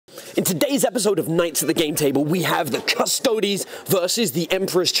In today's episode of Knights at the Game Table, we have the Custodes versus the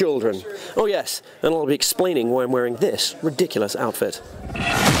Emperor's Children. Oh yes, and I'll be explaining why I'm wearing this ridiculous outfit.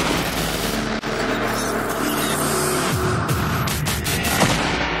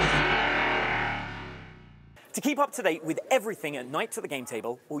 To keep up to date with everything at Knights at the Game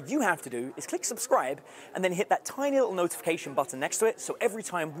Table, all you have to do is click subscribe and then hit that tiny little notification button next to it, so every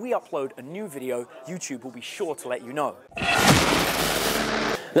time we upload a new video, YouTube will be sure to let you know.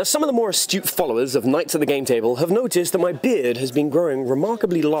 Now, some of the more astute followers of Knights at the Game Table have noticed that my beard has been growing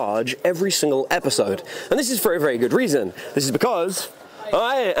remarkably large every single episode. And this is for a very good reason. This is because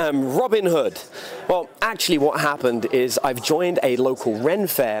I am Robin Hood. Well, actually what happened is I've joined a local Ren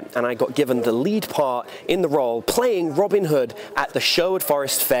fair and I got given the lead part in the role playing Robin Hood at the Sherwood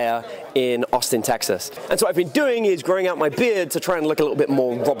Forest Fair in Austin, Texas. And so what I've been doing is growing out my beard to try and look a little bit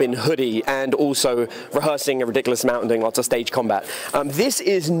more Robin Hoody and also rehearsing a ridiculous amount and doing lots of stage combat. This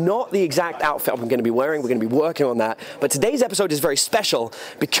is not the exact outfit I'm going to be wearing. We're going to be working on that. But today's episode is very special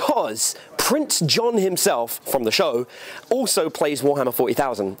because Prince John himself from the show also plays Warhammer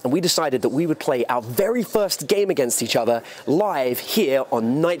 40,000, and we decided that we would play our very first game against each other live here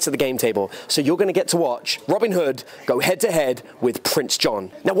on Knights at the Game Table. So you're going to get to watch Robin Hood go head-to-head with Prince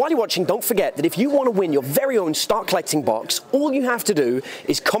John. Now, while you're watching, don't forget that if you want to win your very own Start Collecting box, all you have to do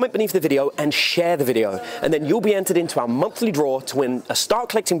is comment beneath the video and share the video, and then you'll be entered into our monthly draw to win a Start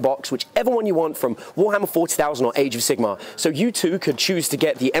Collecting box, whichever one you want from Warhammer 40,000 or Age of Sigmar. So you too could choose to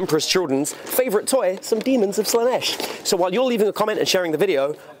get the Emperor's Children's favorite toy, some Demons of Slaanesh. So while you're leaving a comment and sharing the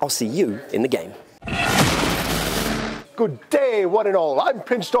video, I'll see you in the game. Good day, one and all. I'm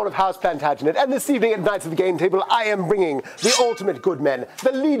Prince John of House Plantagenet, and this evening at Knights of the Game Table, I am bringing the ultimate good men, the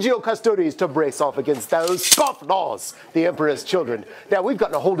Legio Custodes, to brace off against those scofflaws, the Emperor's Children. Now, we've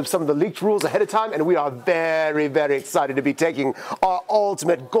gotten a hold of some of the leaked rules ahead of time, and we are very, very excited to be taking our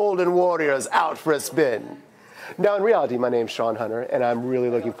ultimate golden warriors out for a spin. Now, in reality, my name's Sean Hunter, and I'm really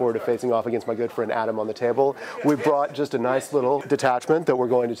looking forward to facing off against my good friend Adam on the table. We brought just a nice little detachment that we're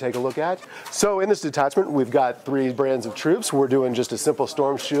going to take a look at. So in this detachment, we've got 3 brands of troops. We're doing just a simple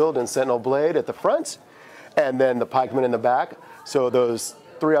Storm Shield and Sentinel Blade at the front, and then the Pikemen in the back. So those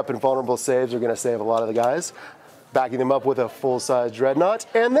 3-up invulnerable saves are going to save a lot of the guys. Backing them up with a full-size Dreadnought.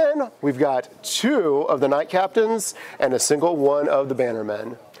 And then we've got 2 of the Knight Captains and a single one of the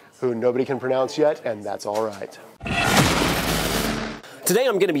Bannermen, who nobody can pronounce yet, and that's all right. Today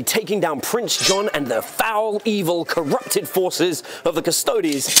I'm going to be taking down Prince John and the foul, evil, corrupted forces of the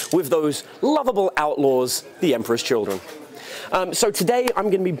Custodes with those lovable outlaws, the Emperor's Children. So today I'm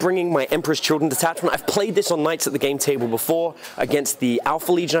going to be bringing my Emperor's Children detachment. I've played this on Knights at the Game Table before against the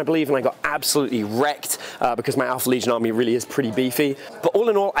Alpha Legion, I believe, and I got absolutely wrecked because my Alpha Legion army really is pretty beefy. But all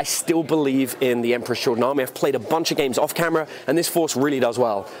in all, I still believe in the Emperor's Children army. I've played a bunch of games off camera, and this force really does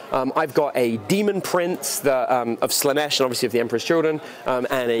well. I've got a Demon Prince of Slaanesh, and obviously of the Emperor's Children,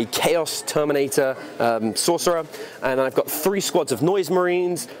 and a Chaos Terminator Sorcerer, and I've got 3 squads of Noise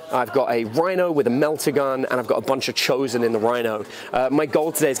Marines. I've got a Rhino with a Melter Gun, and I've got a bunch of Chosen in the Rhino. My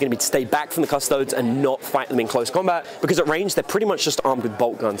goal today is going to be to stay back from the Custodes and not fight them in close combat, because at range they're pretty much just armed with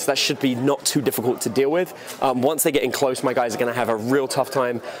bolt guns. That should be not too difficult to deal with. Once they get in close, my guys are going to have a real tough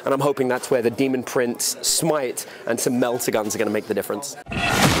time, and I'm hoping that's where the Demon Prince, Smite, and some Melter Guns are going to make the difference.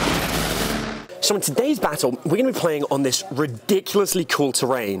 So in today's battle, we're going to be playing on this ridiculously cool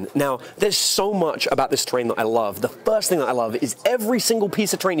terrain. Now, there's so much about this terrain that I love. The first thing that I love is every single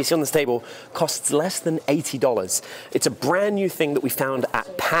piece of terrain you see on this table costs less than $80. It's a brand new thing that we found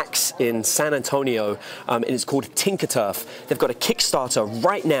at PAX in San Antonio, and it's called Tinker Turf. They've got a Kickstarter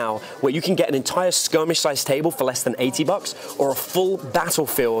right now where you can get an entire skirmish-sized table for less than $80 or a full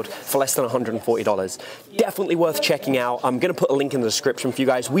battlefield for less than $140. Definitely worth checking out. I'm going to put a link in the description for you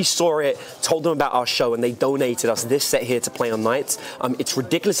guys. We saw it, told them about our show, and they donated us this set here to play on Knights. It's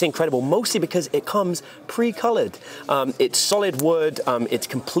ridiculously incredible, mostly because it comes pre-colored. It's solid wood, it's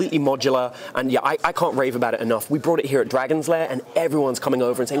completely modular, and yeah, I can't rave about it enough. We brought it here at Dragon's Lair, and everyone's coming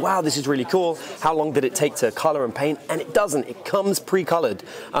over and saying, wow, this is really cool. How long did it take to color and paint? And it doesn't. It comes pre-colored.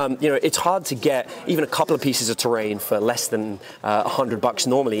 You know, it's hard to get even a couple of pieces of terrain for less than $100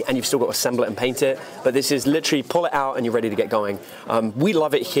 normally, and you've still got to assemble it and paint it. But this is literally pull it out and you're ready to get going. We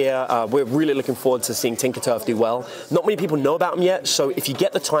love it here. We're really looking forward to seeing Tinker Turf do well. Not many people know about them yet, so if you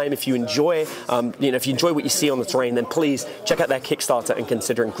get the time, if you enjoy, if you enjoy what you see on the terrain, then please check out their Kickstarter and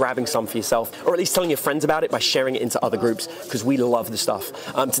consider grabbing some for yourself, or at least telling your friends about it by sharing it into other groups, because we love the stuff.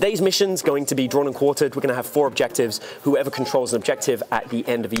 Today's mission's going to be drawn and quartered. We're going to have 4 objectives. Whoever controls an objective at the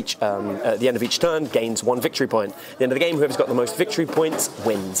end of each turn gains 1 victory point. At the end of the game, whoever's got the most victory points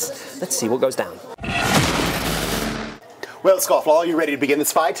wins. Let's see what goes down. Well, Scofflaw, are you ready to begin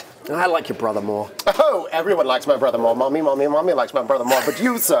this fight? I like your brother more. Oh, everyone likes my brother more. Mommy likes my brother more. But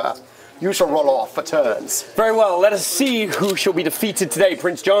you, sir, you shall roll off for turns. Very well, let us see who shall be defeated today,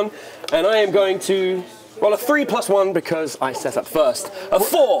 Prince John. And I am going to roll a 3 + 1 because I set up first. A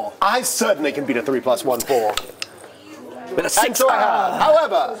 4. I certainly can beat a 3 + 1 4. With a 6. And so I have.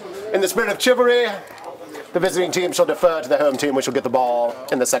 However, in the spirit of chivalry, the visiting team shall defer to the home team, which will get the ball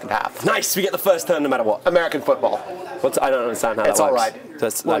in the second half. Nice, we get the first turn no matter what. American football. I don't understand how that works. It's all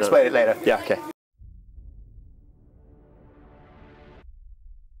right. We'll explain it later. Yeah, okay.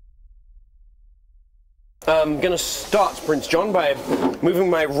 I'm going to start, Prince John, by moving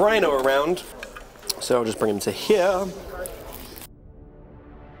my rhino around. So I'll just bring him to here.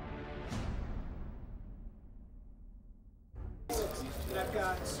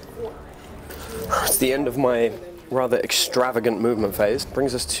 It's the end of my rather extravagant movement phase.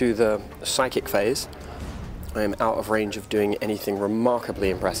 Brings us to the psychic phase. I am out of range of doing anything remarkably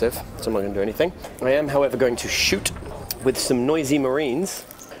impressive, so I'm not going to do anything. I am, however, going to shoot with some noisy marines.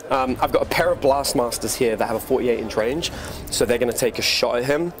 I've got a pair of blastmasters here that have a 48-inch range, so they're going to take a shot at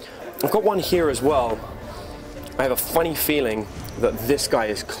him. I've got one here as well. I have a funny feeling that this guy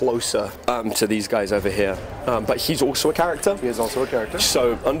is closer to these guys over here, but he's also a character. He is also a character.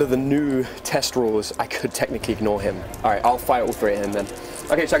 So under the new test rules, I could technically ignore him. All right, I'll fight all 3 of him then.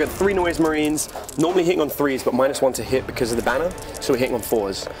 Okay, so I got 3 noise marines, normally hitting on 3s, but -1 to hit because of the banner, so we're hitting on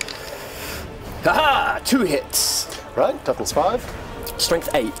 4s. Haha, 2 hits. Right, toughness 5. Strength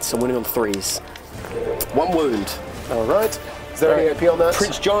 8, so winning on 3s. 1 wound. All right. Is there any AP on that?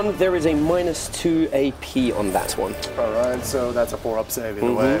 Prince John, there is a -2 AP on that one. All right, so that's a 4-up save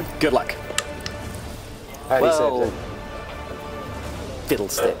either way. Good luck. How do you save it?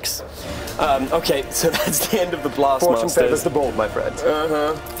 Fiddlesticks. Okay, so that's the end of the Fortune favors Blastmasters. the bold, my friend.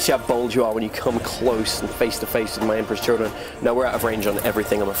 See how bold you are when you come close and face to face with my Emperor's children. No, we're out of range on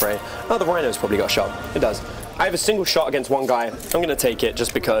everything, I'm afraid. Oh, the Rhino's probably got a shot. It does. I have a single shot against one guy. I'm going to take it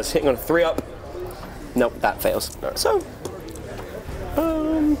just because hitting on a 3-up. Nope, that fails. So,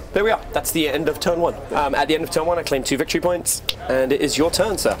 there we are. That's the end of turn 1. At the end of turn 1, I claim 2 victory points, and it is your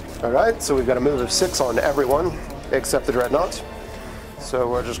turn, sir. All right, so we've got a move of 6 on everyone except the Dreadnought. So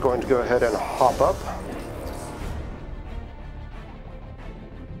we're just going to go ahead and hop up.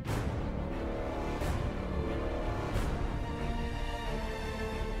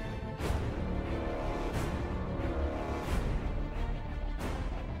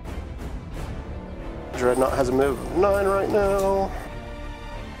 Dreadnought has a move of 9 right now.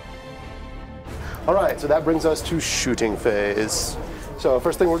 All right, so that brings us to shooting phase. So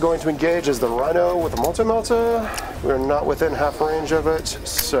first thing we're going to engage is the Rhino with a multi-melta. We're not within half range of it,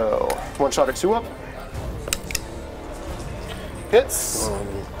 so 1 shot at 2 up. Hits.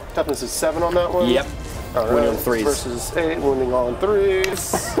 Toughness is 7 on that one. Yep. All right. Wounding on 3s. Versus 8, wounding on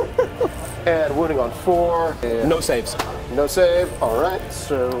 3s. And wounding on 4. And No saves. no save. All right,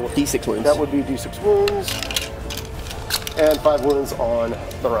 so D6 wounds. that would be D6 wounds. And 5 wounds on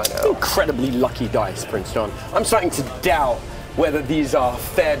the Rhino. Incredibly lucky dice, Prince John. I'm starting to doubt whether these are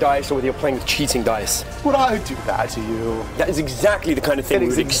fair dice or whether you're playing with cheating dice. Would I do that to you? That is exactly the kind of thing It we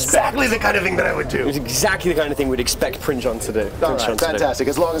is would exactly expect. the kind of thing that I would do. It's exactly the kind of thing we'd expect Prince John to do. All right, fantastic,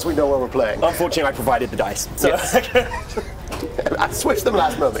 as long as we know where we're playing. Unfortunately, I provided the dice. So. I switched them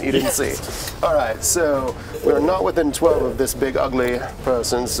last moment, you didn't see. All right, so we're not within 12 of this big ugly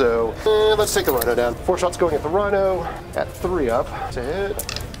person, so let's take the Rhino down. 4 shots going at the Rhino, at 3 up to hit.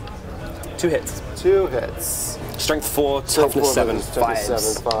 2 hits. 2 hits. Strength 4, toughness 7, Toughness 5s.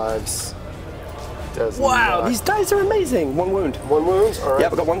 7, 5s. Does Wow, not. these dice are amazing. 1 wound. 1 wound, all right. Yeah,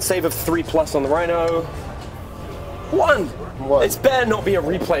 I've got 1 save of 3+ on the Rhino. 1! 1. It's better not be a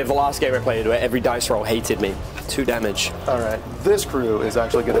replay of the last game I played where every dice roll hated me. 2 damage. All right, this crew is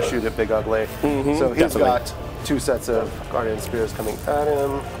actually going to shoot at Big Ugly. So he's definitely. got 2 sets of Guardian Spears coming at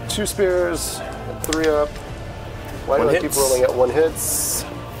him. 2 spears, 3 up. Why do 1 I keep hits. rolling at 1 hits?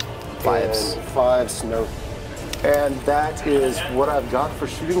 5s. And 5s, no. And that is what I've got for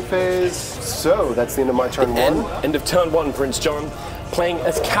shooting phase. So that's the end of my turn 1. End of turn 1, Prince John. Playing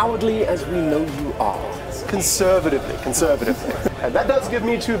as cowardly as we know you are. Conservatively. And that does give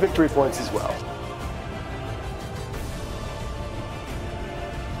me 2 victory points as well.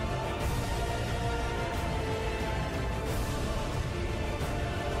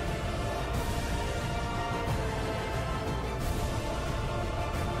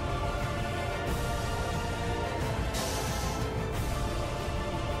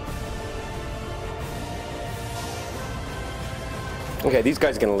 Okay, these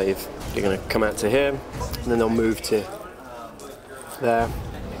guys are going to leave. They're going to come out to here, and then they'll move to there.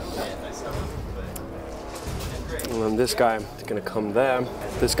 And then this guy is going to come there.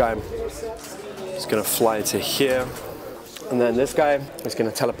 This guy is going to fly to here. And then this guy is going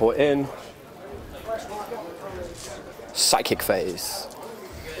to teleport in. Psychic phase.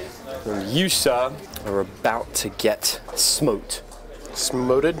 And you, sir, are about to get smote.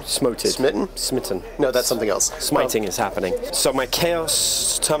 Smoted? Smoted. Smitten? Smitten. No, that's something else. Smiting is happening. So my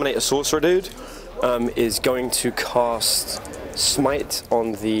Chaos Terminator Sorcerer dude is going to cast Smite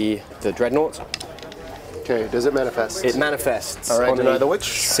on the Dreadnought. Okay, does it manifest? It manifests. All right, on deny the witch.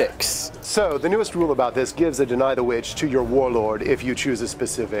 6. So the newest rule about this gives a deny the witch to your warlord if you choose a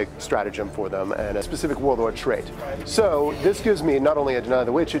specific stratagem for them and a specific warlord trait. So this gives me not only a deny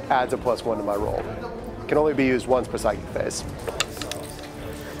the witch, it adds a +1 to my roll. It can only be used once per psychic phase.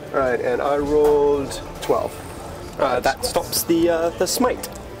 All right, and I rolled 12. That stops the smite.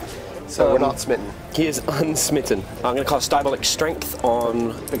 So we're not smitten. He is unsmitten. I'm going to cast Diabolic Strength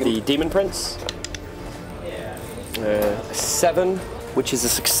on the Demon Prince. 7, which is a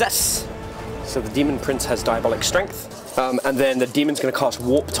success. So the Demon Prince has Diabolic Strength. And then the Demon's going to cast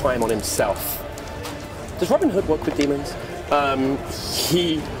Warp Time on himself. Does Robin Hood work with demons?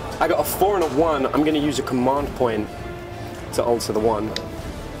 I got a 4 and a 1. I'm going to use a command point to alter the 1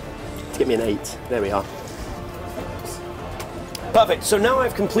 to get me an 8. There we are. Perfect, so now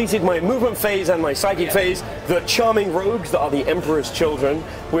I've completed my movement phase and my psychic phase. The charming rogues that are the Emperor's children,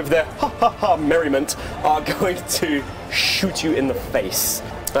 with their ha-ha-ha merriment, are going to shoot you in the face.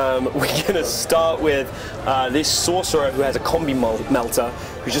 We're going to start with this sorcerer who has a combi melter,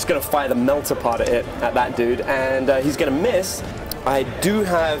 who's just going to fire the melter part of it at that dude, and he's going to miss. I do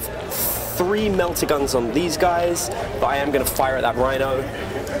have 3 melter guns on these guys, but I am going to fire at that rhino.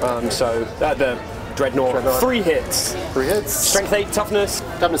 The Dreadnought. 3 hits. 3 hits. Strength 8, toughness.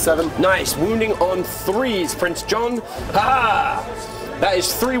 Toughness 7. Nice. Wounding on 3s, Prince John. Ha! That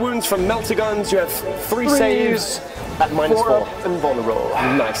is 3 wounds from melter guns. You have 3 saves at -4. 4 up and vulnerable.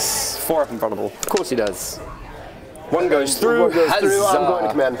 Nice. 4 up and vulnerable. Of course he does. 1 goes through. 1 goes through. I'm going to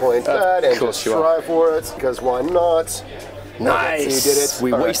command point that and just try for it, because why not? Nice. So you did it.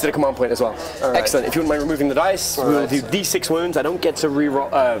 We wasted a command point as well. Excellent. If you wouldn't mind removing the dice, we will do D6 wounds. I don't get to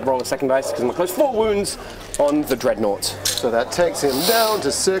roll a second dice because I'm going to close 4 wounds on the Dreadnought. So that takes him down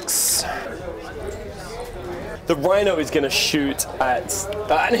to 6. The Rhino is going to shoot at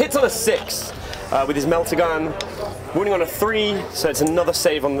and hits on a 6 with his melter gun, wounding on a 3. So it's another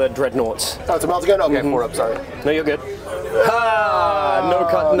save on the Dreadnought. Oh, it's a melter gun. Okay, 4 up. Sorry. No, you're good. No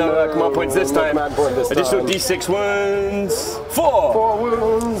command points this time. Additional D6 wounds. 4. 4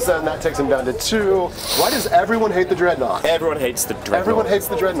 wounds, and that takes him down to 2. Why does everyone hate the Dreadnought? Everyone hates the Dreadnought. Everyone hates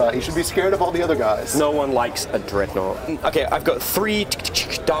the Dreadnought. You should be scared of all the other guys. No one likes a Dreadnought. Okay, I've got 3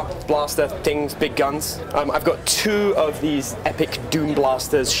 dark blaster things, big guns. I've got 2 of these epic Doom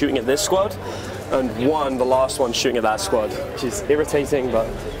blasters shooting at this squad, and 1, the last one, shooting at that squad, which is irritating, but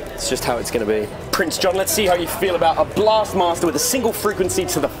it's just how it's going to be. Prince John, let's see how you feel about a blast master with a single frequency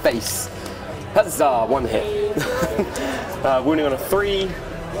to the face. Huzzah, 1 hit. Wounding on a 3.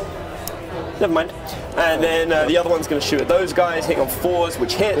 Never mind. And then the other one's going to shoot at those guys, hitting on 4s,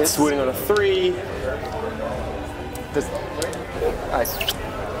 which hits. Wounding on a 3. Doesn't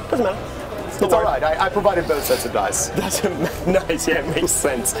matter. It's all right. I provided both sets of dice. That's nice. Yeah, it makes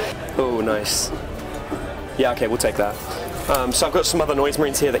sense. Oh, nice. Yeah, okay, we'll take that. So I've got some other noise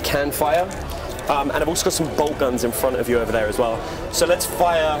marines here that can fire. And I've also got some bolt guns in front of you over there as well. So let's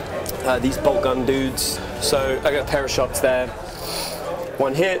fire these bolt gun dudes. So I got a pair of shots there.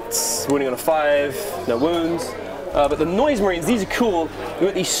 1 hit, wounding on a 5, no wounds. But the noise marines, these are cool. We've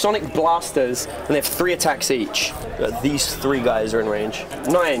got these sonic blasters, and they have 3 attacks each. These 3 guys are in range.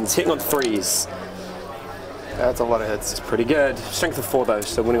 9s, hitting on 3s. That's a lot of hits. It's pretty good. Strength of 4 though,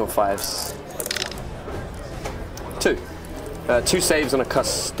 so winning on 5s. 2. 2 saves on a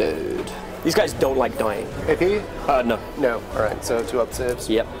custode. These guys don't like dying. AP? No. No. All right, so 2 up saves.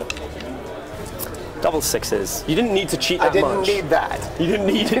 Yep. Double 6s. You didn't need to cheat that much. I didn't need that. You didn't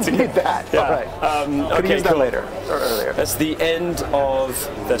need it to need that. Yeah. All right. Could use that later or earlier. That's the end of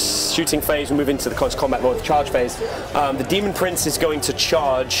the shooting phase. We move into the close combat mode, the charge phase. The Demon Prince is going to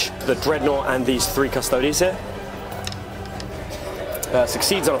charge the Dreadnought and these 3 Custodes here.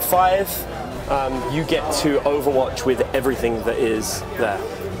 Succeeds on a 5. You get to overwatch with everything that is there.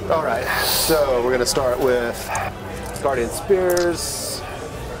 All right, so we're going to start with Guardian Spears.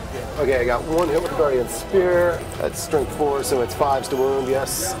 Okay, I got 1 hit with the Guardian Spear. That's strength 4, so it's 5s to wound,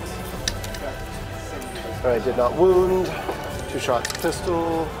 yes. All right, did not wound. 2 shots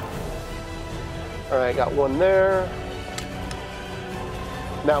pistol. All right, got 1 there.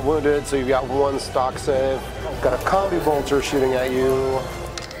 Not wounded, so you've got 1 stock save. Got a combi bolter shooting at you.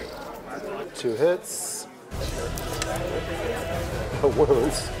 2 hits.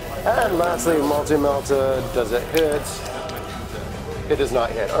 wounds. And lastly, multi-melta. Does it hit? It does not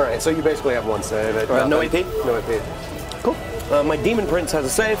hit. All right, so you basically have one save. No AP? No AP. Cool. My Demon Prince has a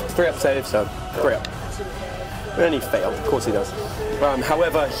save, 3-up save, so 3-up. And he failed, of course he does.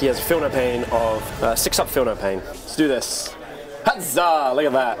 However, he has a Feel No Pain of 6-up Feel No Pain. Let's do this. Huzzah! Look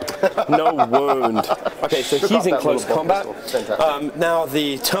at that. No wound. Okay, so he's in close combat. Now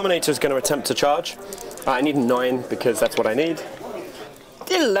the Terminator is going to attempt to charge. I need 9 because that's what I need.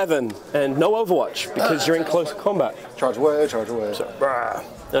 11 and no Overwatch because you're in close combat. Charge away, charge away. So,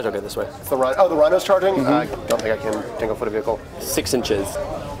 no, don't go this way. The Rhino's charging? I don't think I can tangle foot a vehicle. 6 inches.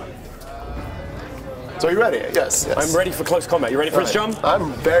 So are you ready? Yes. I'm ready for close combat. You ready for this, John?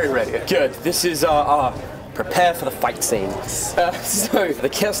 I'm very ready. Good. This is our prepare for the fight scene. So the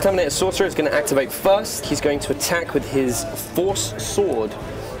Chaos Terminator Sorcerer is going to activate first. He's going to attack with his Force Sword.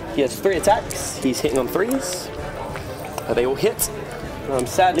 He has 3 attacks. He's hitting on 3s. They all hit.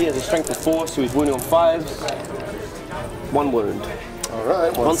 Sadly, he has a strength of 4, so he's wounding on 5s. 1 wound. All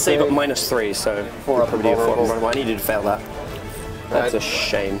right. One save at -3, so 4 up probably a 4 vulnerable. I needed to fail that. That's a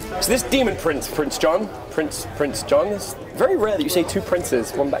shame. So this Demon Prince John, it's very rare that you say 2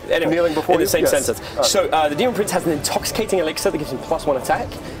 princes, one back. Anyway, kneeling before in the same yes. sentence. So the Demon Prince has an intoxicating elixir that gives him +1 attack,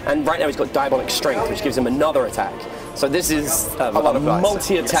 and right now he's got Diabolic Strength, which gives him another attack. So this is a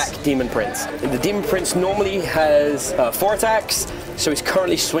multi-attack Demon Prince. The Demon Prince normally has 4 attacks, so he's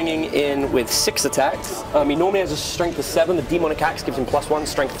currently swinging in with 6 attacks. He normally has a strength of 7. The Demonic Axe gives him +1,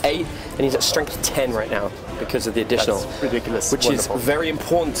 strength 8, and he's at strength 10 right now because of the additional. That's ridiculous. Which is very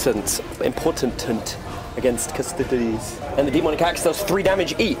important against Custodes. And the Demonic Axe does 3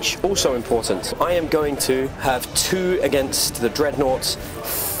 damage each, also important. I am going to have 2 against the Dreadnoughts,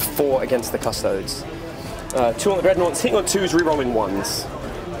 4 against the Custodes. 2 on the Dreadnoughts, hitting on 2s, rerolling 1s.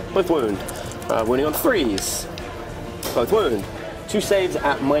 Both wound. Wounding on 3s. Both wound. 2 saves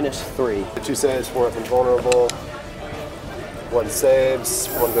at -3. 2 saves, 4 up and vulnerable. 1 saves,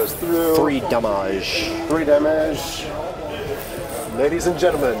 1 goes through. 3 damage. 3 damage. Ladies and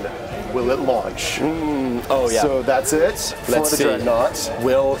gentlemen, will it launch? Oh yeah. So that's it for the Dreadnought.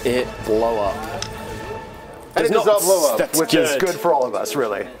 Will it blow up? And it does not blow up, That's which is good for all of us,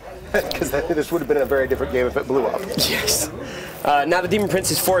 really. Because this would have been a very different game if it blew up. Yes. Now the Demon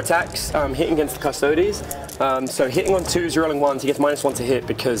Prince is 4 attacks, hitting against the Custodes. So hitting on 2s, rerolling 1s, he gets -1 to hit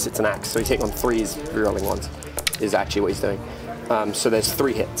because it's an axe. So he's hitting on 3s, rerolling 1s, is actually what he's doing. So there's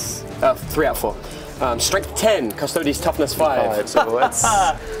 3 hits. 3 out of 4. Strength 10, Custodes toughness 5. So let's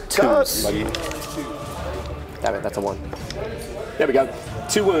 2s. Damn it, that's a 1. There we go.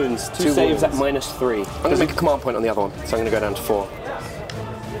 2 wounds, 2 saves at -3. I'm going to make a command point on the other one, so I'm going to go down to 4.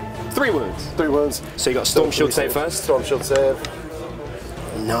 3 wounds. 3 wounds. So you got Storm Shield save first. Storm Shield save.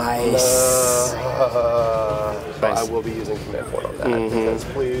 Nice. I will be using Command Point on that because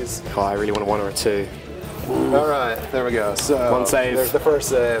please. Oh, I really want a 1 or a 2. All right, there we go. So 1 save. There's the first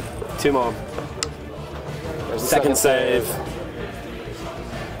save. 2 more. There's the Second save.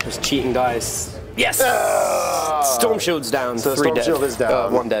 There's cheating dice. Yes. Storm Shield's down. So 3 Storm dead. Shield is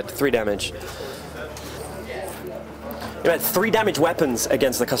down. 1 dead. 3 damage. You had 3 damage weapons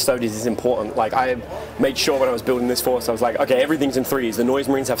against the Custodes is important. Like I made sure when I was building this force, I was like, okay, everything's in 3s. The Noise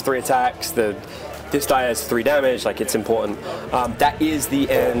Marines have 3 attacks. This guy has 3 damage. Like it's important. That is the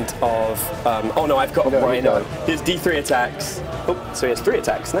end of. Oh no, I've got a Rhino. His D3 attacks. Oh, so he has 3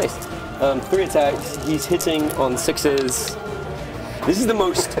 attacks. Nice. 3 attacks. He's hitting on 6s. This is the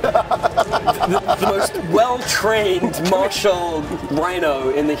most the most well-trained martial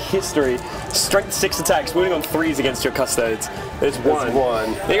Rhino in the history. Strength 6 attacks, wounding on 3s against your Custodes. There's 1.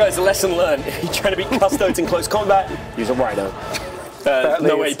 There you go, it's a lesson learned. If you're trying to beat Custodes in close combat, use a Rhino.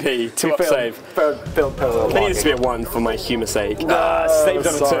 No AP, 2 up save. That needs to be a 1 for my humor's sake. Saved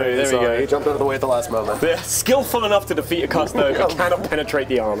on a 2, there we go. He jumped out of the way at the last moment. They're skillful enough to defeat a Custode, but cannot penetrate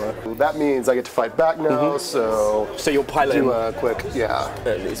the armor. That means I get to fight back now, so you'll pilot in. Do a quick,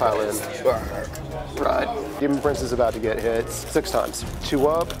 pile in. Right. Demon Prince is about to get hit 6 times. 2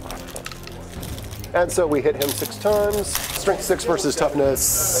 up. And so we hit him 6 times. Strength 6 versus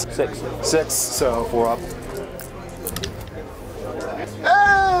toughness 6, so 4 up.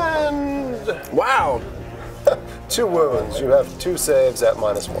 And wow! 2 wounds. You have 2 saves at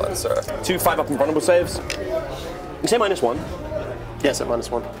 -1, sir. 2 5-up and vulnerable saves. You say -1? Yes, at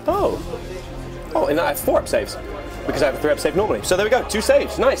 -1. Oh, and I have 4-up saves because I have a 3-up save normally. So there we go, 2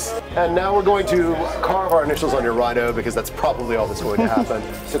 saves. Nice. And now we're going to carve our initials on your Rhino because that's probably all that's going to happen.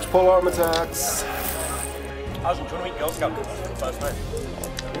 6 polearm attacks. Arjun, do you want to eat Girl Scout cookies for the first time?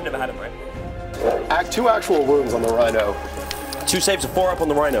 You've never had them, right? 2 actual wounds on the Rhino. 2 saves, a 4-up on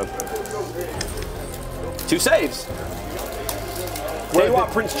the Rhino. 2 saves. There you are,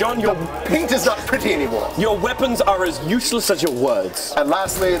 Prince John. Your Paint is not pretty anymore. weapons are as useless as your words. And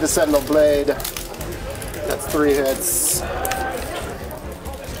lastly, the Sentinel Blade. That's 3 hits.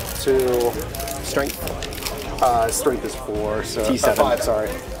 2. Strength. Strength is 4. So T7. 5. Sorry.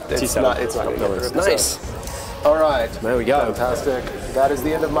 It's T7. not. It's not going to get rid of it. Nice. So, all right. There we go. Fantastic. That is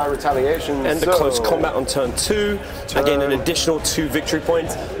the end of my retaliation. End the close combat on turn 2. I gain an additional 2 victory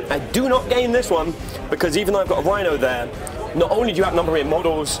points. I do not gain this one because even though I've got a Rhino there, not only do you outnumber me in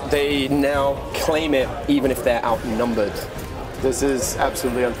models, they now claim it even if they're outnumbered. This is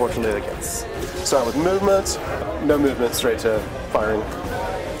absolutely unfortunately the case. Start with movement. No movement, straight to firing,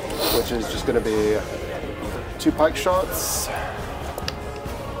 which is just going to be 2 pike shots.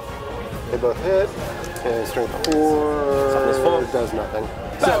 They both hit. And strength 4 does nothing.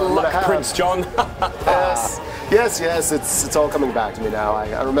 Bad luck, Prince John. Yes, it's all coming back to me now.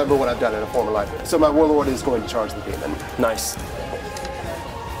 I remember what I've done in a former life. So my warlord is going to charge the demon. Nice.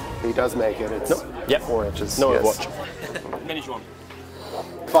 He does make it. It's 4 inches. No yes. watch. Finish one.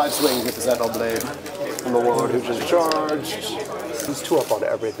 5 swings with the Sentinel Blade from the warlord who just charged. He's 2 up on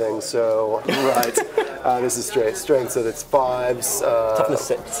everything, so right. This is straight strength, so that's 5s. Toughness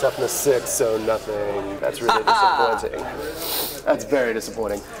 6. Toughness 6, so nothing. That's really disappointing. That's very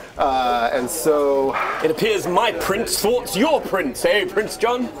disappointing. And so it appears my prince thwarts your prince, eh, Prince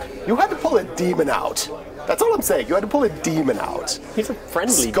John? You had to pull a demon out. That's all I'm saying. You had to pull a demon out. He's a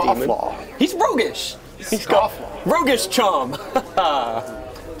friendly Scofflaw. demon. He's roguish. He's Scofflaw. got roguish charm.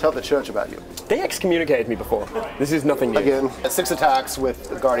 Tell the church about you. They excommunicated me before. This is nothing new. Again, 6 attacks with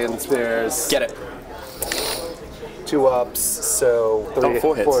the Guardian Spears. Get it. 2 ups, so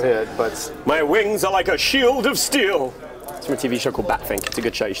 4 hits. 4 hit, but my wings are like a shield of steel. It's from a TV show called Batfink. It's a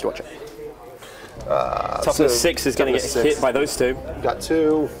good show. You should watch it. Toughness so 6 is going to get 6. hit by those 2. Got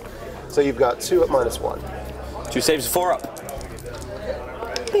 2. So you've got 2 at -1. 2 saves, 4 up.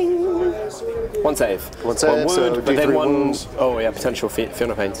 Bing. 1 save. 1 save. 1 wound, So but then D3 1. wounds. Oh yeah, potential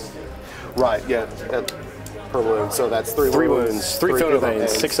Fiona Pains. Right. Yeah. Per wound. So that's 3 3 wounds. wounds. 3 Fiona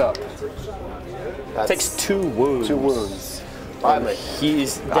Pains. 6 up. That's Takes 2 wounds. 2 wounds.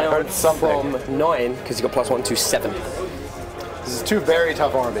 He's down from 9 because he got +1 to 7. This is 2 very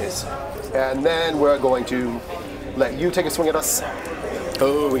tough armies, and then we're going to let you take a swing at us.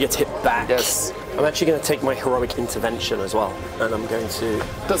 Oh, we get hit back. Yes. I'm actually going to take my heroic intervention as well, and I'm going to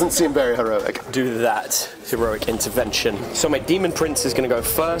Doesn't seem very heroic. do that heroic intervention. So my demon prince is going to go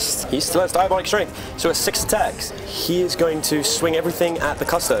first. He still has diabolic strength, so it's 6 attacks. He is going to swing everything at the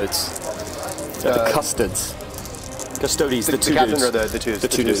custodes. The custodes. Custodes, the 2 captain dudes. or the twos? The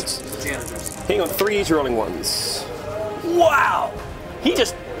 2 dudes. Hitting on 3s, rolling 1s. Wow! He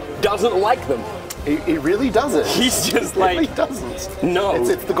just doesn't like them. He really doesn't. He's just He like, really doesn't. no.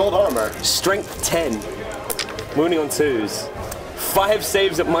 It's the gold armor. Strength 10. Wounding on 2s. 5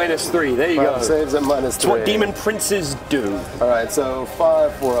 saves at -3. There you 5 go. saves at -3. It's what demon princes do. All right, so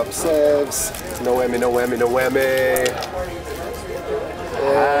 5 4-up saves. No whammy, no whammy, no whammy.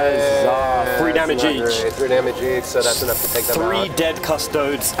 Huzzah. 3 damage Not each. great. 3 damage each, so that's enough to take them 3 out. dead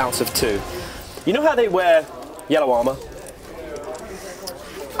custodes out of 2. You know how they wear yellow armor?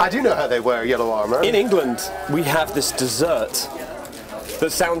 I do know how they wear yellow armor. In England, we have this dessert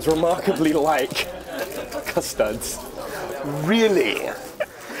that sounds remarkably like custodes. Really?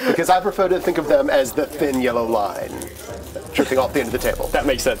 Because I prefer to think of them as the thin yellow line dripping off the end of the table. That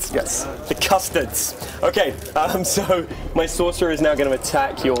makes sense. Yes. The custodes. Okay, so my sorcerer is now going to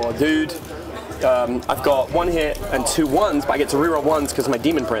attack your dude. I've got 1 hit and 2 ones, but I get to reroll 1s because of my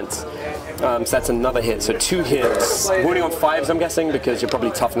demon prince. So that's another hit. So 2 hits. Wounding on 5s, I'm guessing, because you're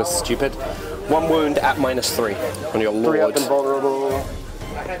probably toughness stupid. 1 wound at -3 on your 3 up lord. and vulnerable.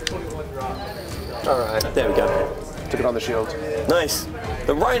 All right. There we go. Took it on the shield. Nice.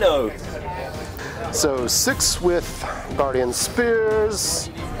 The rhino. So 6 with Guardian Spears.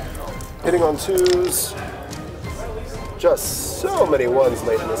 Hitting on 2s. Just so many 1s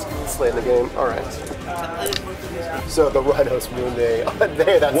late in the game. All right. So the rhino's wounding.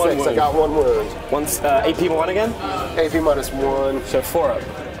 There, that's 1 6. wound. I got 1 wound. Once AP 1 again. AP -1. So 4 up.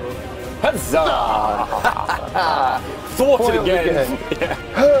 Huzzah! Thwarted again. Yeah.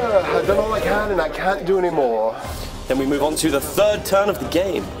 I've done all I can and I can't do any more. Then we move on to the 3rd turn of the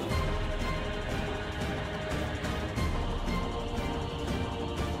game.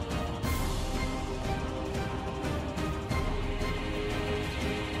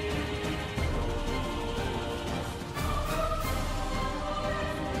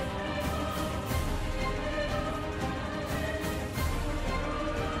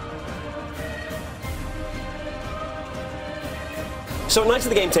 So at Knights of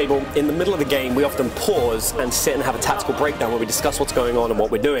the Game Table, in the middle of the game, we often pause and sit and have a tactical breakdown where we discuss what's going on and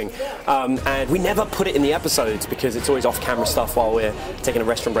what we're doing. And we never put it in the episodes because it's always off-camera stuff while we're taking a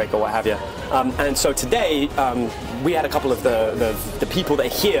restroom break or what have you. And so today, we had a couple of the people that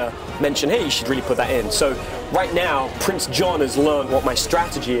are here mention, hey, you should really put that in. So right now, Prince John has learned what my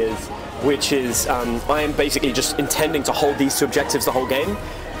strategy is, which is I am basically just intending to hold these two objectives the whole game,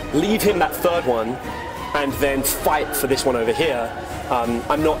 leave him that third one, and then fight for this one over here.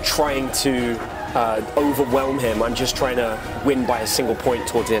 I'm not trying to overwhelm him, I'm just trying to win by a single point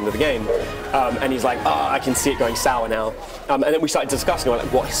towards the end of the game. And he's like, I can see it going sour now. And then we started discussing like,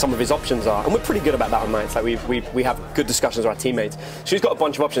 what some of his options are, and we're pretty good about that on Nights. Like we have good discussions with our teammates. So he's got a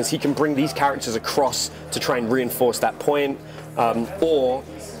bunch of options. He can bring these characters across to try and reinforce that point, or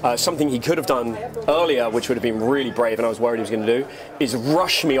something he could have done earlier, which would have been really brave and I was worried he was going to do, is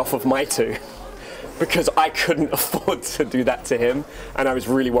rush me off of my two. Because I couldn't afford to do that to him, and I was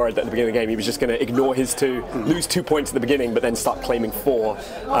really worried that at the beginning of the game he was just going to ignore his two, lose 2 points at the beginning, but then start claiming 4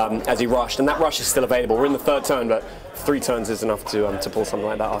 as he rushed. And that rush is still available. We're in the 3rd turn, but 3 turns is enough to pull something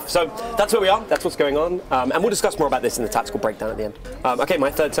like that off. So that's where we are. That's what's going on, and we'll discuss more about this in the tactical breakdown at the end. Okay, my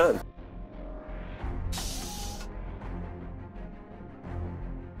 3rd turn.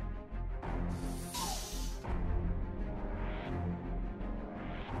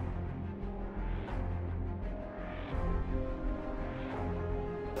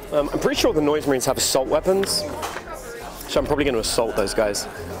 I'm pretty sure the Noise Marines have assault weapons, so I'm probably going to assault those guys.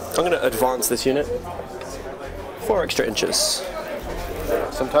 I'm going to advance this unit 4 extra inches.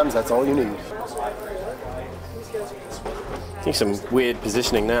 Sometimes that's all you need. I think some weird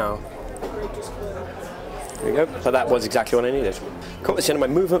positioning now. There we go. But that was exactly what I needed. Cool, it's the end of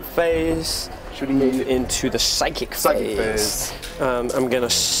my movement phase. Should we move into the psychic phase? I'm going to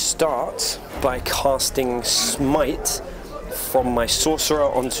start by casting Smite from my sorcerer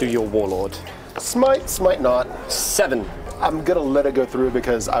onto your warlord. Smite, smite not. 7. I'm gonna let it go through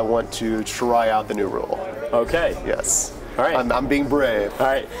because I want to try out the new rule. Okay. Yes. All right. I'm being brave. All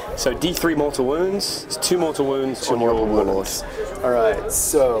right. So D3 mortal wounds. It's 2 mortal wounds on your warlord. All right.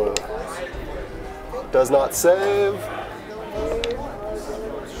 So does not save.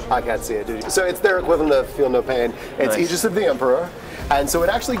 I can't see it. So it's their equivalent of feel no pain. It's Nice. Aegis of the Emperor, and so it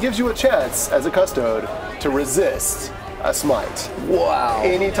actually gives you a chance as a custode to resist a smite. Wow.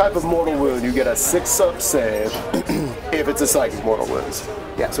 Any type of mortal wound, you get a 6-up save if it's a psychic mortal wounds.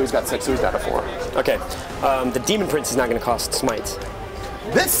 Yeah, so he's got 6, so he's down to 4. Okay. The Demon Prince is now going to cast Smite.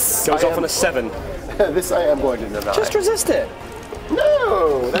 This Goes off on a 7. This I am going to deny. Just resist it.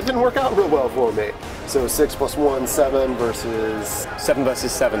 No, that didn't work out real well for me. So 6 + 1, 7 versus 7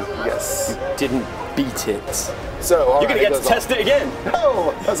 versus 7. yes. Didn't beat it. So all You're going to get to test it again.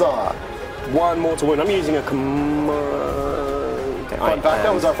 Oh, huzzah! 1 mortal wound. I'm using a command. Okay, Fun fact,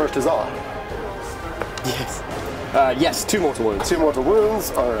 that was our first huzzah. Yes. Yes, 2 mortal wounds. 2 mortal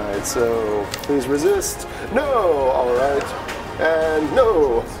wounds. All right, so please resist. No. All right, and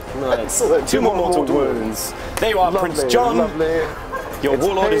no. Nice. Excellent. 2 more mortal wounds. There you are, Lovely, Prince John. Lovely. Your It's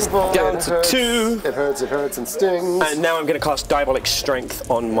warlord painful, is down it to hurts, 2. It hurts, and stings. And now I'm going to cast Diabolic Strength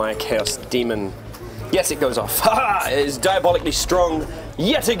on my Chaos Demon. Yes, it goes off. Ha! It is diabolically strong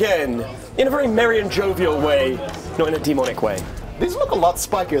yet again, in a very merry and jovial way, not in a demonic way. These look a lot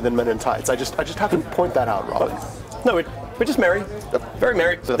spikier than Men in Tights. I just have to point that out, Robin. No, we're just merry. Very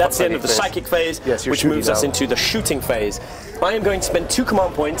merry. So That's the end psychic of the phase. psychic phase, Yes, you're which shooting moves us now. into the shooting phase. I am going to spend 2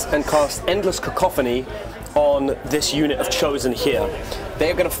 command points and cast Endless Cacophony on this unit of Chosen here. They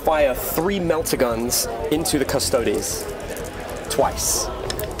are going to fire 3 melter guns into the Custodes. Twice.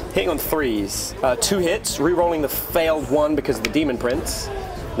 Hitting on 3s. 2 hits, re-rolling the failed 1 because of the Demon Prince.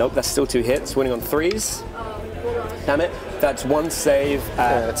 Nope, that's still 2 hits. Winning on 3s. Damn it. That's 1 save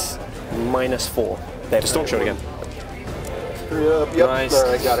at -4. They have a Storm Shield again. Yep. Nice. All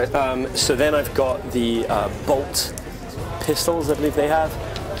right, got it. So then I've got the bolt pistols, I believe they have.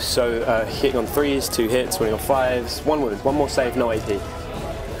 So hitting on 3s, 2 hits, winning on 5s, 1 wound, 1 more save, no AP.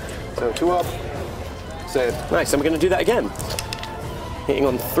 So 2 up. Save. Nice, and we're going to do that again. Hitting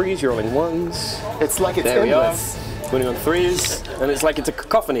on 3s, you're rolling 1s. It's like it's There endless. we are. Winning on 3s, and it's like it's a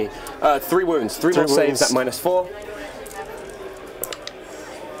cacophony. 3 wounds, 3 more saves at -4.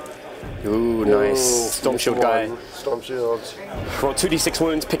 Ooh, nice. Storm Shield guy. Storm Shield. Roll 2d6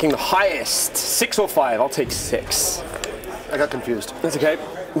 wounds, picking the highest. 6 or 5, I'll take 6. I got confused. That's okay.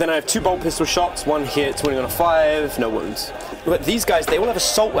 Then I have 2 bolt pistol shots, 1 hit, winning on a 5, no wounds. But these guys, they all have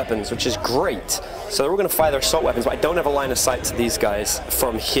assault weapons, which is great. So they're all going to fire their assault weapons, but I don't have a line of sight to these guys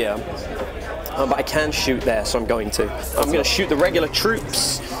from here. But I can shoot there, so I'm going to. I'm going to shoot the regular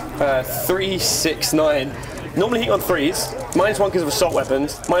troops. 3, 6, 9. Normally hitting on 3s. -1 because of assault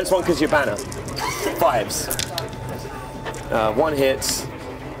weapons, -1 because of your banner. 5s. 1 hit.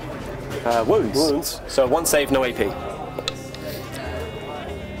 Wounds. Wounds. So 1 save, no AP.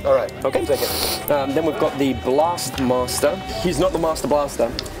 All right. Okay. Take it. Then we've got the Blast Master. He's not the Master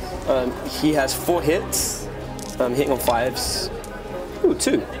Blaster. He has 4 hits, hitting on 5s. Ooh,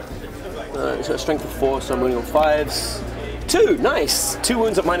 2. He's got a strength of 4, so I'm wounding on 5s. 2, nice. 2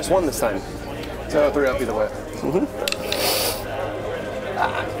 wounds at -1 this time. So 3 up either way.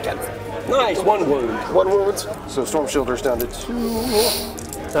 Nice, 1 wound. 1 wound. So Storm Shielder's down to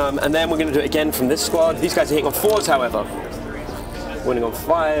 2. And then we're going to do it again from this squad. These guys are hitting on 4s, however. Wounding on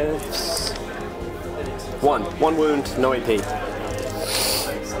 5s. 1 wound, no AP.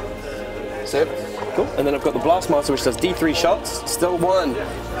 Save. Cool. And then I've got the Blastmaster, which does D3 shots. Still 1.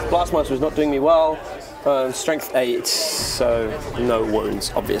 Blastmaster is not doing me well. Strength 8, so no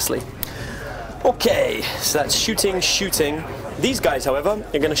wounds, obviously. Okay, so that's shooting. These guys, however,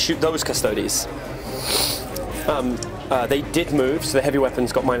 are going to shoot those Custodes. They did move, so the heavy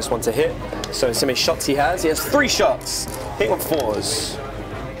weapons got -1 to hit. So how many shots he has? He has 3 shots. Hitting on 4s.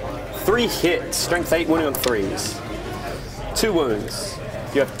 3 hits. Strength 8, wounding on 3s. 2 wounds.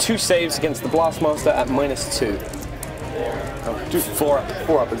 You have 2 saves against the Blastmaster at -2. Do 4 up.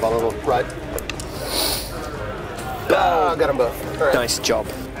 4 up and vulnerable. Right. Got them both. All right. Nice job.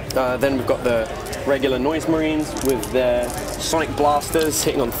 Then we've got the regular Noise Marines with their Sonic Blasters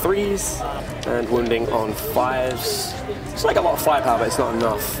hitting on 3s and wounding on 5s. It's like a lot of firepower, but it's not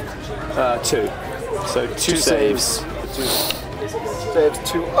enough. 2. So 2 saves. 2 saves,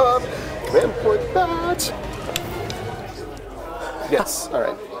 2 up. Command point that. Yes, all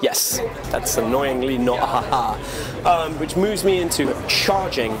right. Yes, that's annoyingly not haha. Which moves me into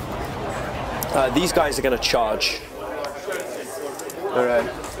charging. These guys are going to charge. All right.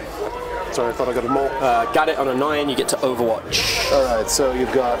 Sorry, I thought I got a mole. Got it on a 9, you get to Overwatch. All right, so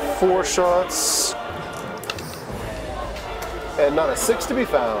you've got 4 shots. And not a 6 to be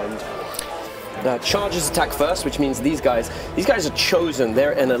found. Chargers attack first, which means these guys are chosen.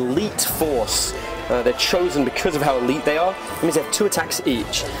 They're an elite force. They're chosen because of how elite they are. It means they have 2 attacks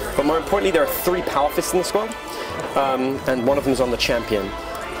each. But more importantly, there are 3 Power Fists in the squad, and one of them is on the champion.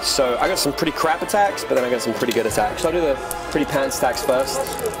 So I got some pretty crap attacks, but then I got some pretty good attacks. So I'll do the pretty pants attacks first.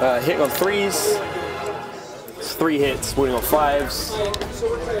 Hitting on 3s. 3 hits, wounding on 5s.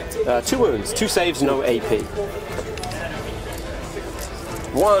 2 wounds, 2 saves, no AP.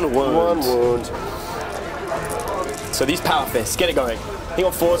 1 wound. 1 wound. So these Power Fists, get it going. Hitting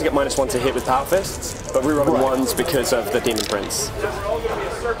on 4s, get -1 to hit with Power Fists, but rerolling 1s because of the Demon Prince.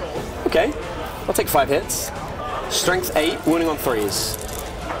 Okay, I'll take 5 hits. Strength 8, wounding on 3s.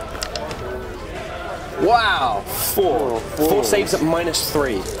 Wow, 4. 4 saves at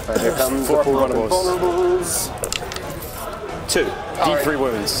 -3. Right, here comes 4 the vulnerables. 2, D3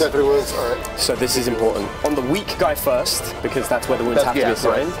 wounds. D3 wounds, all right. So this is important. On the weak guy first, because that's where the wounds have to be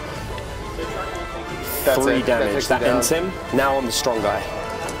assigned. Right. 3 damage, that ends him. Now on the strong guy.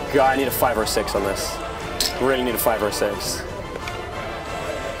 I need a 5 or a 6 on this. Really need a 5 or a 6.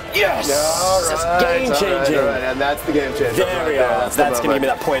 Yes! That's game changing. All right, and that's the game changer. There we are. That's going to give me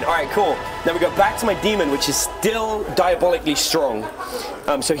that point. All right, cool. Now we go back to my demon, which is still diabolically strong.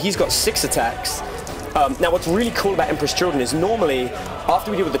 So he's got 6 attacks. Now what's really cool about Emperor's Children is normally, after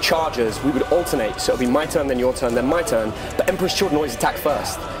we deal with the chargers, we would alternate. So it'll be my turn, then your turn, then my turn. But Emperor's Children always attack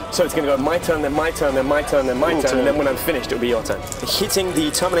first. So it's going to go my turn, then my turn, then my turn, then my turn, and then when I'm finished, it'll be your turn. Hitting the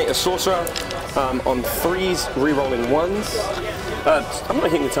Terminator Sorcerer on 3s, re-rolling 1s. I'm not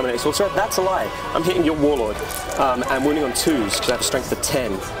hitting the Terminator Sorcerer, that's a lie. I'm hitting your Warlord and wounding on 2s because I have a strength of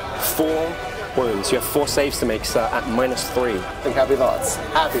 10. 4 wounds. You have 4 saves to make, sir, at -3. Think happy thoughts.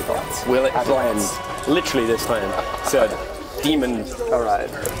 Happy thoughts. Will it blend? Literally this time. So, demon. All right.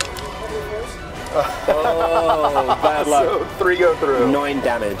 Oh, bad luck. So 3 go through. 9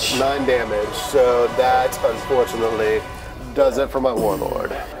 damage. 9 damage. So that, unfortunately, does it for my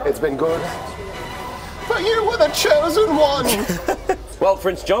Warlord. It's been good. But you were the chosen one! Well,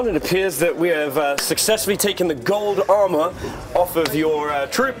 Prince John, it appears that we have successfully taken the gold armor off of your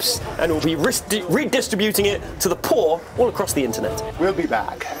troops and will be redistributing it to the poor all across the internet. We'll be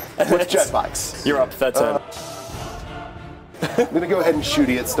back with jet bikes. You're up, third turn. I'm gonna go ahead and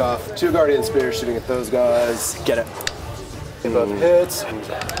shooty at stuff. 2 Guardian Spears shooting at those guys. Get it. They both hits.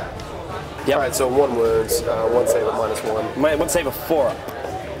 Yep. Alright, so 1 wounds, 1 save at -1. 1 save of 4 up.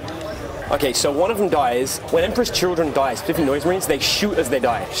 Okay, so one of them dies. When Emperor's Children dies, specifically Noise Marines, they shoot as they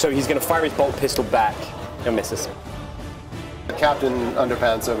die. So he's going to fire his bolt pistol back and misses. Captain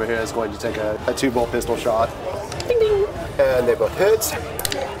Underpants over here is going to take a 2-bolt pistol shot. Ding ding. And they both hit.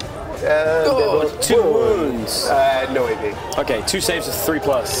 And Oh, 2 wounds. No AP. Okay, 2 saves of 3+.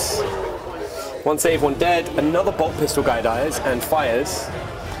 1 save, 1 dead. Another bolt pistol guy dies and fires.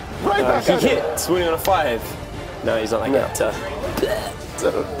 Right back He at him. hits, wounding on a 5. No, he's not like that.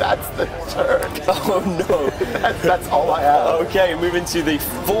 So that's the turn. Oh no. That's all I have. Okay, moving to the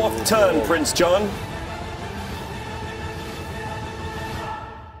 4th turn, Prince John.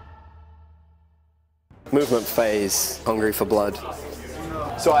 Movement phase, hungry for blood.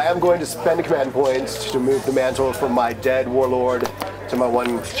 So I am going to spend a command point to move the mantle from my dead warlord to my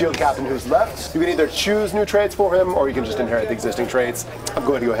 1 shield captain who's left. You can either choose new traits for him, or you can just inherit the existing traits. I'm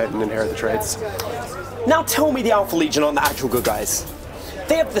going to go ahead and inherit the traits. Now tell me the Alpha Legion aren't the actual good guys.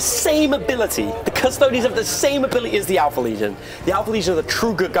 They have the same ability. The Custodians have the same ability as the Alpha Legion. The Alpha Legion are the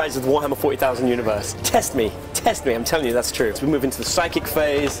true good guys of the Warhammer 40,000 universe. Test me, I'm telling you that's true. So we move into the psychic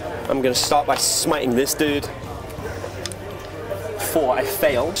phase. I'm going to start by smiting this dude. 4, I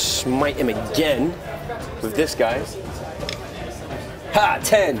failed. Smite him again with this guy. Ha,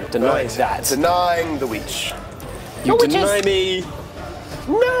 10, deny that. Denying the Weech. You deny me.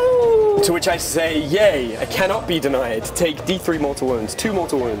 No! To which I say, yay, I cannot be denied. Take D3 mortal wounds, 2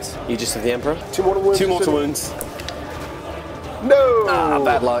 mortal wounds. Aegis of the Emperor. 2 mortal wounds. 2 mortal wounds. No! Ah,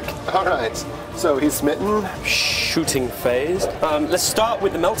 bad luck. Alright, so he's smitten. Shooting phase. Let's start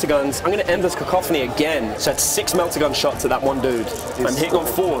with the melter guns. I'm going to end this cacophony again. So that's 6 melter gun shots at that one dude. I'm hitting on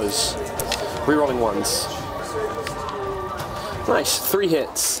 4s. Rerolling 1s. Nice, 3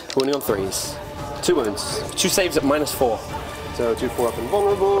 hits. Wounding on 3s. 2 wounds. 2 saves at -4. So 2 4-up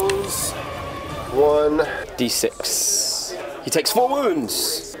invulnerables. 1. D6. He takes 4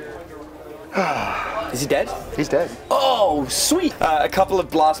 wounds. Is he dead? He's dead. Oh, sweet! A couple of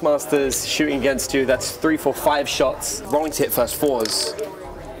Blastmasters shooting against you. That's 3, 4, 5 shots. Rolling to hit first 4s.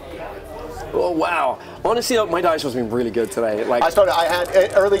 Oh, wow. Honestly, my dice has been really good today. Like, I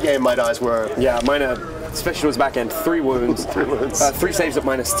had, early game, my dice were... yeah, mine are, especially towards back end, 3 wounds. 3 wounds. 3 saves at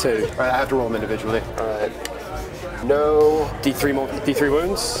 -2. Alright, I have to roll them individually. Alright. No. D3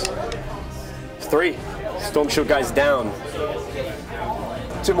 wounds. 3. Storm Shield guy's down.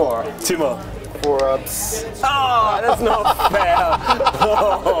 2 more. 2 more. 4-ups. Ah, that's not fair.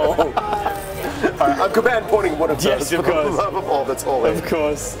 Oh. Alright, I'm command pointing one of those. Yes, of course. Of all that's holy. Of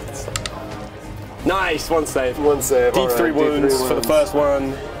course. Nice, 1 save. 1 save. D3 right, wounds D3 for the first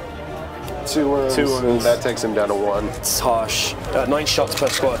one. 2 wounds. 2 wounds. That takes him down to 1. It's harsh. 9 shots per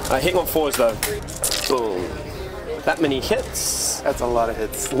squad. Hitting on 4s though. Boom. That many hits. That's a lot of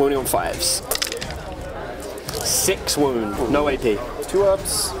hits. Wounding on 5s. 6 wound. No AP.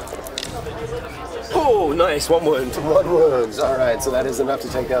 2-ups. Oh, nice. 1 wound. 1 wounds. Alright, so that is enough to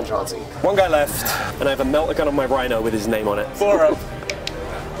take down Chauncey. 1 guy left, and I have a melter gun on my Rhino with his name on it. 4-up.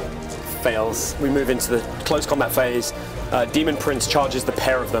 Fails. We move into the close combat phase. Demon Prince charges the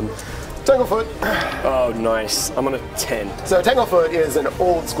pair of them. Tanglefoot. Oh, nice. I'm on a 10. So Tanglefoot is an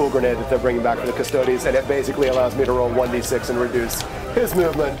old school grenade that they're bringing back for the Custodians, and it basically allows me to roll 1d6 and reduce his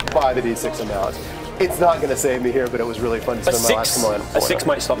movement by the d6 amount. It's not going to save me here, but it was really fun to spend my last command. A 6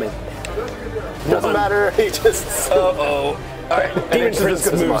 might stop me. Doesn't matter, he just... Uh-oh. Alright, Demon Prince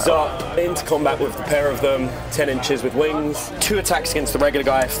just moves up into combat with the pair of them, 10 inches with wings, 2 attacks against the regular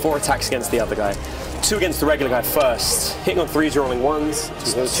guy, 4 attacks against the other guy. 2 against the regular guy first. Hitting on 3s, rolling 1s,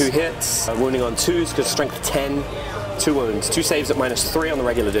 2 hits, wounding on 2s because strength 10, 2 wounds. 2 saves at -3 on the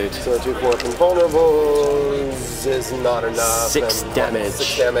regular dude. So 2 4 invulnerables is not enough. 6 damage.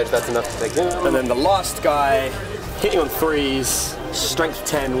 6 damage, that's enough to take him. And then the last guy, hitting on 3s, strength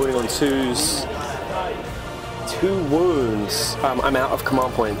 10, wounding on 2s. 2 wounds. I'm out of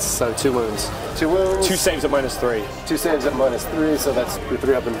command points, so 2 wounds. 2 wounds. 2 saves at -3. 2 saves at -3, so that's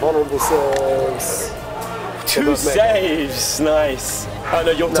 3 up invulnerable saves. 2 saves, nice. Oh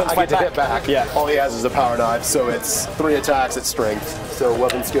no, your turn to I fight get to back. hit back. Yeah. All he has is a power knife, so it's 3 attacks at strength. So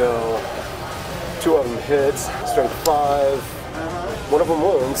weapon skill, 2 of them hit, strength 5, 1 of them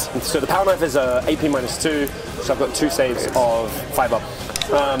wounds. So the power knife is AP -2, so I've got 2 saves of 5 up.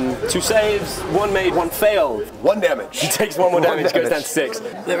 2 saves, 1 made, 1 failed. 1 damage. He takes 1 more damage, goes down to 6.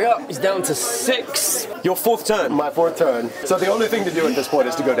 There we go, he's down to 6. Your 4th turn. My 4th turn. So the only thing to do at this point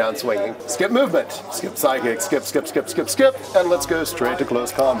is to go down swinging. Skip movement. Skip psychic. Skip, skip, skip, skip, skip. And let's go straight to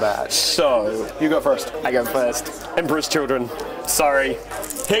close combat. So, You go first. I go first. Emperor's Children. Sorry.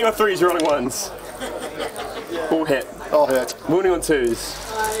 Hitting on 3s, rolling 1s. All hit. All hit. Wounding on 2s.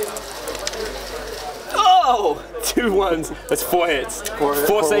 Oh! 2 1s. That's 4 hits.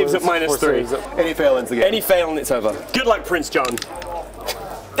 4 saves at -3. Any fail ends the game. Any fail and it's over. Good luck, Prince John.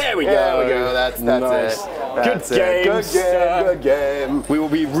 There we go. There we go. That's nice. it. That's Good game. Good game. Good game. We will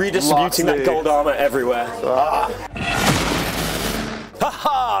be redistributing that Loxley. gold armor everywhere.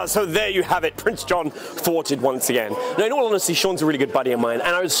 Haha! So there you have it, Prince John thwarted once again. Now, in all honesty, Sean's a really good buddy of mine,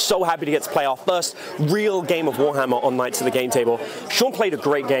 and I was so happy to get to play our first real game of Warhammer on Knights of the Game Table. Sean played a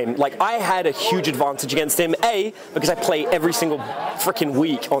great game. Like, I had a huge advantage against him, A, because I play every single freaking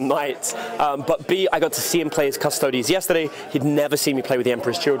week on Knights, but B, I got to see him play as Custodes yesterday. He'd never seen me play with the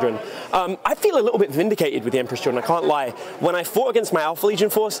Emperor's Children. I feel a little bit vindicated with the Emperor's Children, I can't lie. When I fought against my Alpha Legion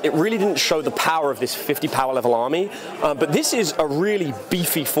force, it really didn't show the power of this 50 power level army, but this is a really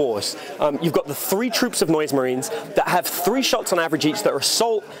beefy force. You've got the 3 troops of Noise Marines that have 3 shots on average each that are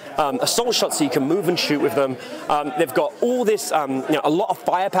assault shots, so you can move and shoot with them. They've got all this, a lot of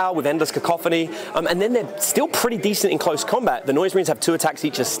firepower with Endless Cacophony, and then they're still pretty decent in close combat. The Noise Marines have 2 attacks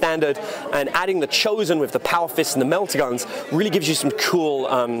each as standard, and adding the Chosen with the Power Fists and the Melter Guns really gives you some cool,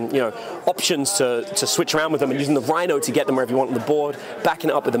 options to switch around with them, and using the Rhino to get them wherever you want on the board, backing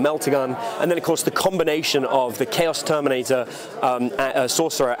it up with the Melter Gun, and then of course the combination of the Chaos Terminator,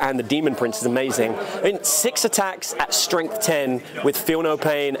 Sorcerer, and the Demon Prince is amazing. I mean, 6 attacks at strength 10 with Feel No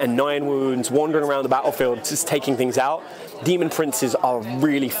Pain and 9 wounds, wandering around the battlefield, just taking things out. Demon Princes are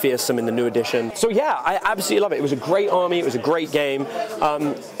really fearsome in the new edition. So yeah, I absolutely love it. It was a great army, it was a great game.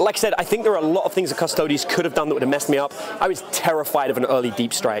 Like I said, I think there are a lot of things that Custodes could have done that would have messed me up. I was terrified of an early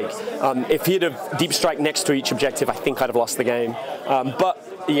deep strike. If he'd have deep strike next to each objective, I think I'd have lost the game. But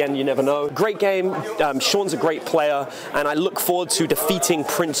again, you never know. Great game. Sean's a great player, and I look forward to defeating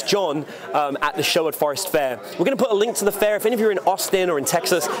Prince John at the Sherwood Forest Fair. We're going to put a link to the fair. If any of you are in Austin or in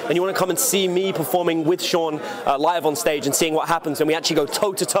Texas and you want to come and see me performing with Sean live on stage and seeing what happens when we actually go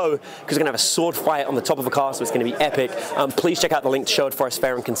toe-to-toe, because we're going to have a sword fight on the top of a castle, it's going to be epic. Please check out the link to Sherwood Forest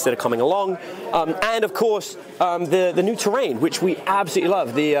Fair and consider coming along. And of course, the new terrain, which we absolutely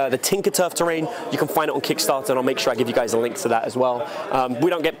love, the Tinker Turf terrain. You can find it on Kickstarter, and I'll make sure I give you guys a link to that as well. We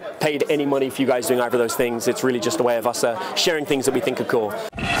don't get paid any money for you guys doing either of those things. It's really just a way of us sharing things that we think are cool.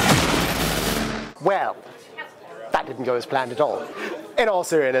 Well, that didn't go as planned at all. In all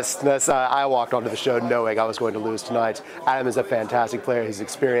seriousness, I walked onto the show knowing I was going to lose tonight. Adam is a fantastic player. He's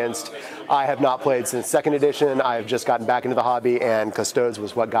experienced. I have not played since 2nd edition. I have just gotten back into the hobby, and Custodes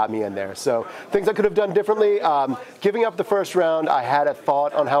was what got me in there. So things I could have done differently. Giving up the first round, I had a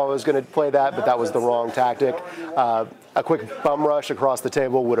thought on how I was going to play that, but that was the wrong tactic. A quick bum rush across the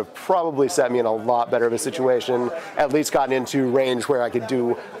table would have probably set me in a lot better of a situation, at least gotten into range where I could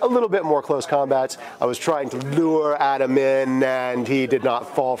do a little bit more close combat. I was trying to lure Adam in, and he did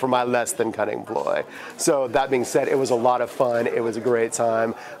not fall for my less than cunning ploy. So that being said, it was a lot of fun. It was a great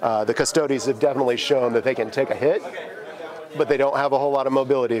time. The Custodes have definitely shown that they can take a hit, but they don't have a whole lot of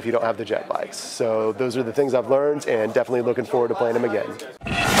mobility if you don't have the jet bikes. So those are the things I've learned, and definitely looking forward to playing them again.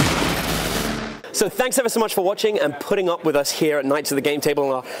 So thanks ever so much for watching and putting up with us here at Knights of the Game Table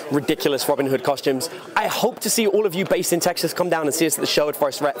in our ridiculous Robin Hood costumes. I hope to see all of you based in Texas come down and see us at the Sherwood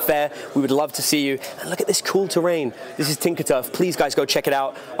Forest Fair. We would love to see you. And look at this cool terrain. This is Tinker Turf. Please, guys, go check it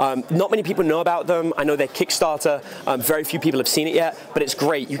out. Not many people know about them. I know they're Kickstarter. Very few people have seen it yet, but it's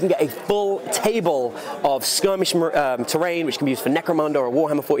great. You can get a full table of skirmish terrain, which can be used for Necromunda or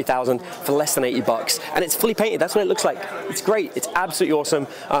Warhammer 40,000 for less than $80. And it's fully painted. That's what it looks like. It's great. It's absolutely awesome.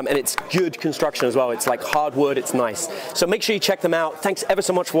 And it's good construction as well. It's like hardwood, it's nice. So make sure you check them out. Thanks ever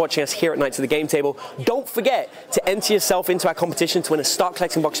so much for watching us here at Knights of the Game Table. Don't forget to enter yourself into our competition to win a Start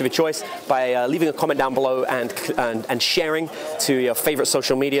Collecting box of your choice by leaving a comment down below and sharing to your favorite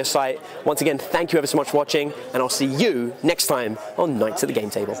social media site. Once again, thank you ever so much for watching, and I'll see you next time on Knights of the Game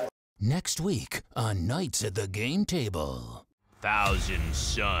Table. Next week on Knights of the Game Table. Thousand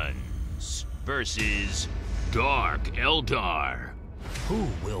Sons versus Dark Eldar. Who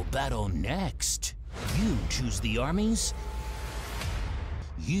will battle next? You choose the armies.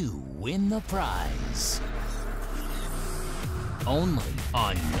 You win the prize. Only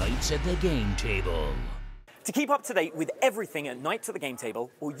on Knights of the Game Table. To keep up to date with everything at Knights of the Game Table,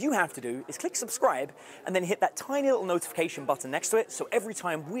 all you have to do is click subscribe and then hit that tiny little notification button next to it, so every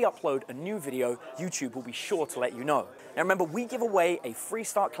time we upload a new video, YouTube will be sure to let you know. Now remember, we give away a free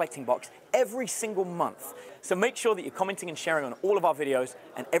Start Collecting box every single month. So make sure that you're commenting and sharing on all of our videos,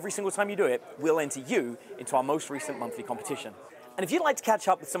 and every single time you do it, we'll enter you into our most recent monthly competition. And if you'd like to catch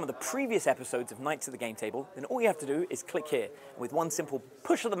up with some of the previous episodes of Knights of the Game Table, then all you have to do is click here. And with one simple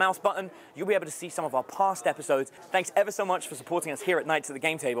push of the mouse button, you'll be able to see some of our past episodes. Thanks ever so much for supporting us here at Knights of the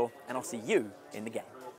Game Table, and I'll see you in the game.